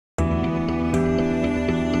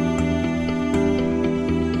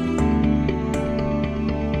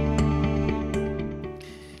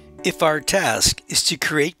If our task is to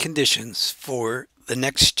create conditions for the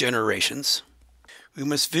next generations, we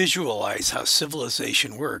must visualize how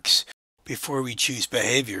civilization works before we choose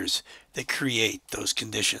behaviors that create those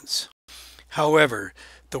conditions. However,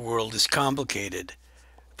 the world is complicated.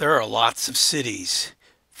 There are lots of cities,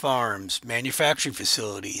 farms, manufacturing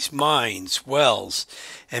facilities, mines, wells,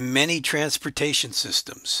 and many transportation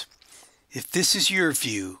systems. If this is your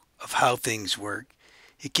view of how things work,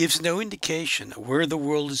 it gives no indication of where the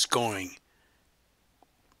world is going.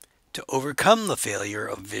 To overcome the failure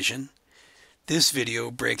of vision, this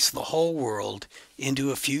video breaks the whole world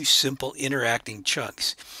into a few simple interacting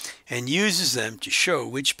chunks and uses them to show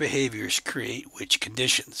which behaviors create which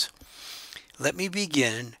conditions. Let me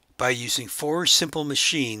begin by using 4 simple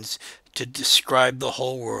machines to describe the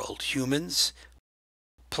whole world: humans,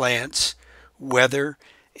 plants, weather,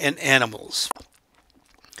 and animals.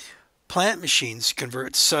 Plant machines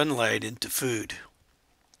convert sunlight into food.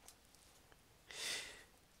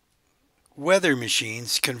 Weather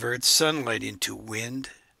machines convert sunlight into wind,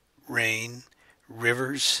 rain,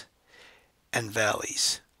 rivers, and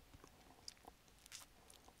valleys.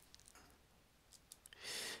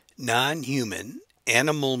 Non-human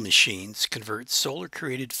animal machines convert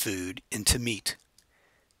solar-created food into meat.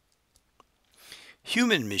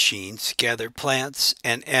 Human machines gather plants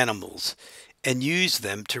and animals and use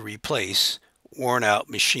them to replace worn-out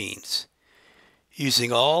machines.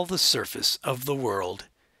 Using all the surface of the world,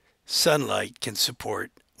 sunlight can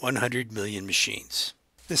support 100 million machines.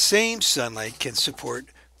 The same sunlight can support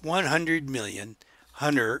 100 million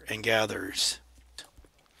hunter and gatherers.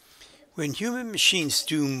 When human machines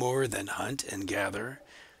do more than hunt and gather,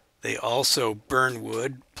 they also burn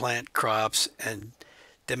wood, plant crops, and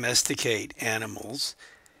domesticate animals,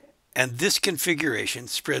 and this configuration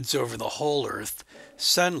spreads over the whole Earth.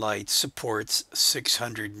 Sunlight supports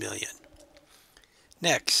 600 million.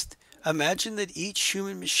 Next, imagine that each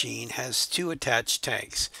human machine has 2 attached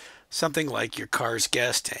tanks, something like your car's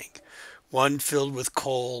gas tank, one filled with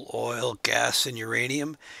coal, oil, gas, and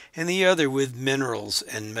uranium, and the other with minerals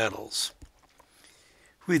and metals.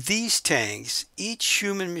 With these tanks, each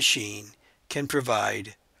human machine can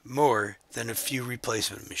provide more than a few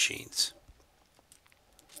replacement machines.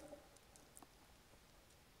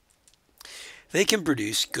 They can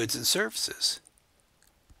produce goods and services.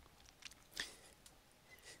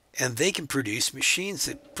 And they can produce machines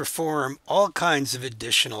that perform all kinds of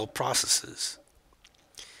additional processes.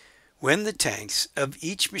 When the tanks of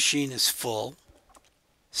each machine is full,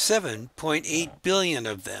 7.8 billion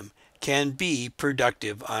of them can be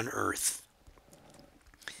productive on Earth.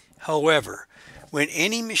 However, when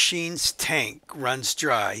any machine's tank runs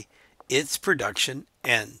dry, its production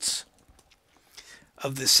ends.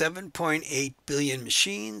 Of the 7.8 billion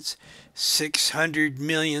machines, 600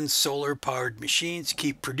 million solar-powered machines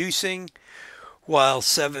keep producing, while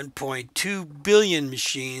 7.2 billion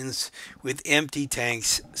machines with empty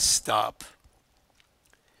tanks stop.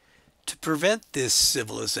 To prevent this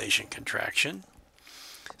civilization contraction,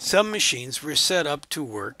 some machines were set up to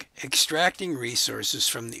work extracting resources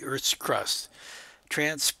from the Earth's crust,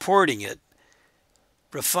 transporting it,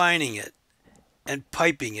 refining it, and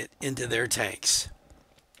piping it into their tanks.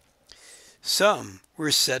 Some were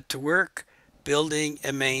set to work building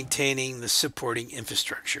and maintaining the supporting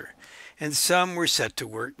infrastructure, and some were set to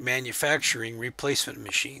work manufacturing replacement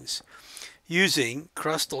machines. Using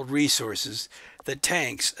crustal resources, the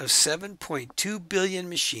tanks of 7.2 billion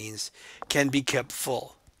machines can be kept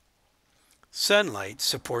full. Sunlight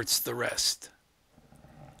supports the rest.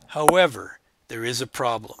 However, there is a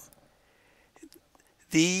problem.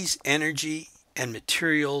 These energy and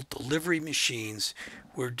material delivery machines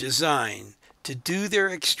were designed to do their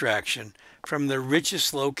extraction from the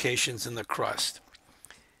richest locations in the crust,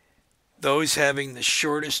 those having the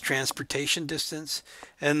shortest transportation distance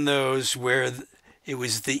and those where it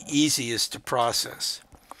was the easiest to process.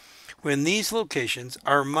 When these locations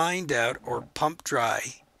are mined out or pumped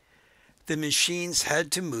dry, the machines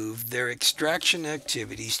had to move their extraction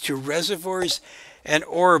activities to reservoirs and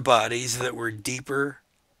ore bodies that were deeper,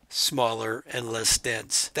 smaller, and less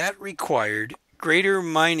dense. That required greater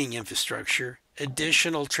mining infrastructure,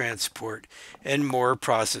 additional transport, and more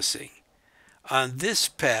processing. On this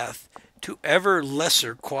path to ever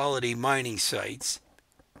lesser quality mining sites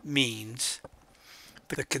means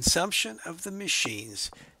the consumption of the machines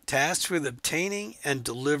tasked with obtaining and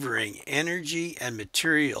delivering energy and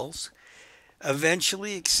materials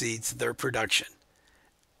eventually exceeds their production,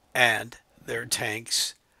 and their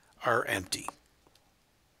tanks are empty.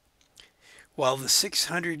 While the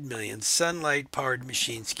 600 million sunlight-powered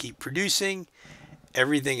machines keep producing,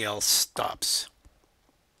 everything else stops.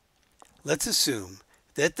 Let's assume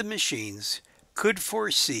that the machines could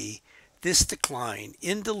foresee this decline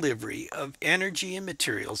in delivery of energy and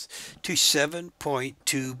materials to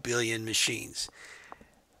 7.2 billion machines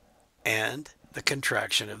and the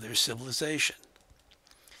contraction of their civilization.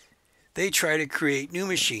 They try to create new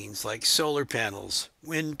machines like solar panels,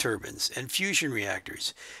 wind turbines, and fusion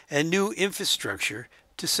reactors, and new infrastructure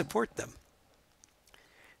to support them.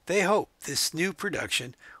 They hope this new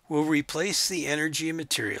production will replace the energy and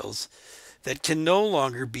materials that can no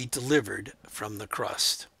longer be delivered from the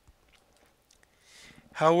crust.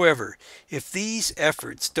 However, if these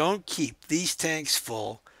efforts don't keep these tanks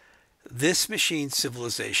full, this machine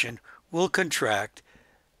civilization will contract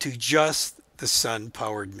to just the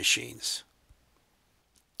sun-powered machines.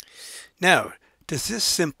 Now, does this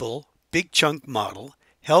simple big chunk model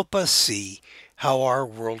help us see how our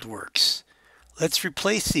world works? Let's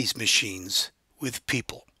replace these machines with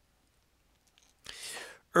people.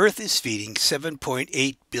 Earth is feeding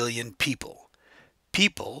 7.8 billion people.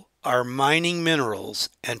 People are mining minerals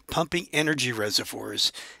and pumping energy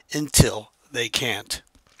reservoirs until they can't.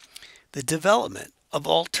 The development of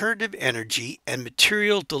alternative energy and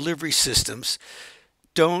material delivery systems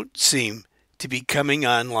don't seem to be coming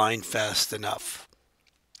online fast enough.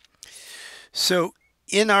 So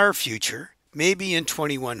in our future, maybe in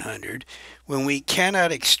 2100, when we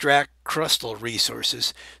cannot extract crustal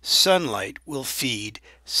resources, sunlight will feed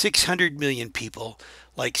 600 million people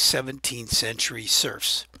like 17th century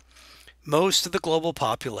serfs. Most of the global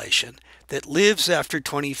population that lives after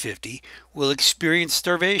 2050 will experience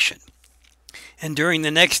starvation. And during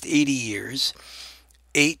the next 80 years,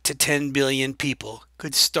 8 to 10 billion people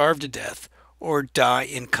could starve to death or die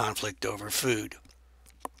in conflict over food.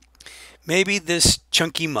 Maybe this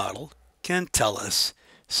chunky model can tell us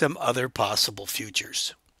some other possible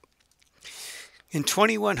futures. In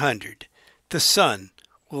 2100, the sun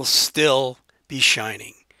will still be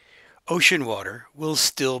shining. Ocean water will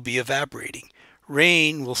still be evaporating.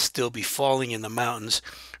 Rain will still be falling in the mountains.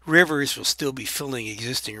 Rivers will still be filling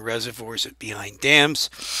existing reservoirs behind dams.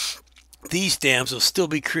 These dams will still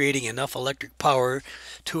be creating enough electric power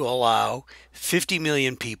to allow 50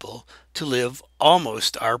 million people to live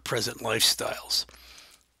almost our present lifestyles.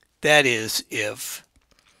 That is, if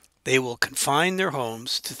they will confine their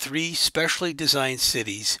homes to 3 specially designed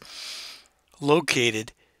cities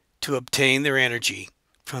located to obtain their energy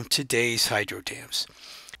from today's hydro dams.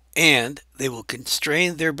 And they will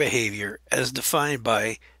constrain their behavior as defined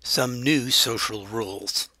by some new social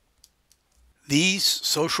rules. These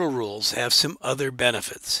social rules have some other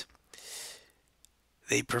benefits.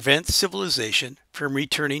 They prevent civilization from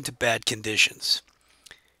returning to bad conditions.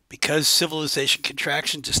 Because civilization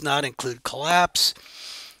contraction does not include collapse,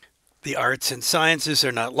 the arts and sciences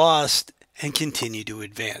are not lost and continue to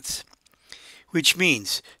advance, which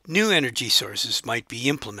means new energy sources might be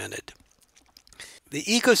implemented. The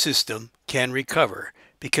ecosystem can recover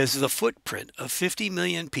because the footprint of 50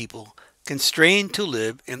 million people constrained to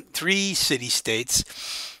live in 3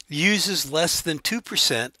 city-states uses less than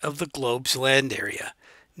 2% of the globe's land area.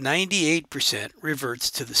 98% reverts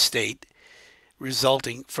to the state,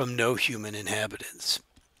 resulting from no human inhabitants.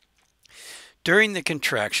 During the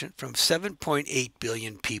contraction from 7.8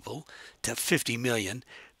 billion people to 50 million,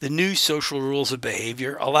 the new social rules of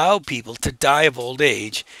behavior allow people to die of old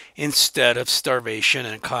age instead of starvation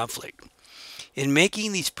and conflict. In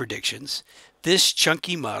making these predictions, this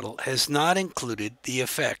chunky model has not included the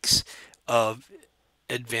effects of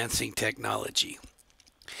advancing technology.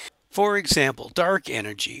 For example, dark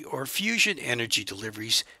energy or fusion energy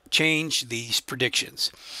deliveries change these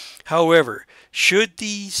predictions. However, should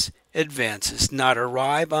these advances not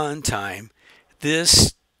arrive on time,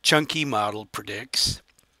 this chunky model predicts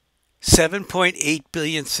 7.8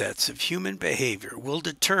 billion sets of human behavior will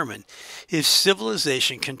determine if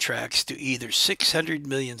civilization contracts to either 600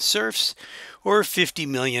 million serfs or 50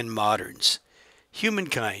 million moderns.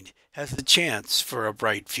 Humankind has the chance for a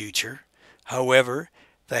bright future. However,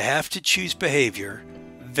 they have to choose behavior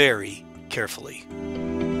very carefully.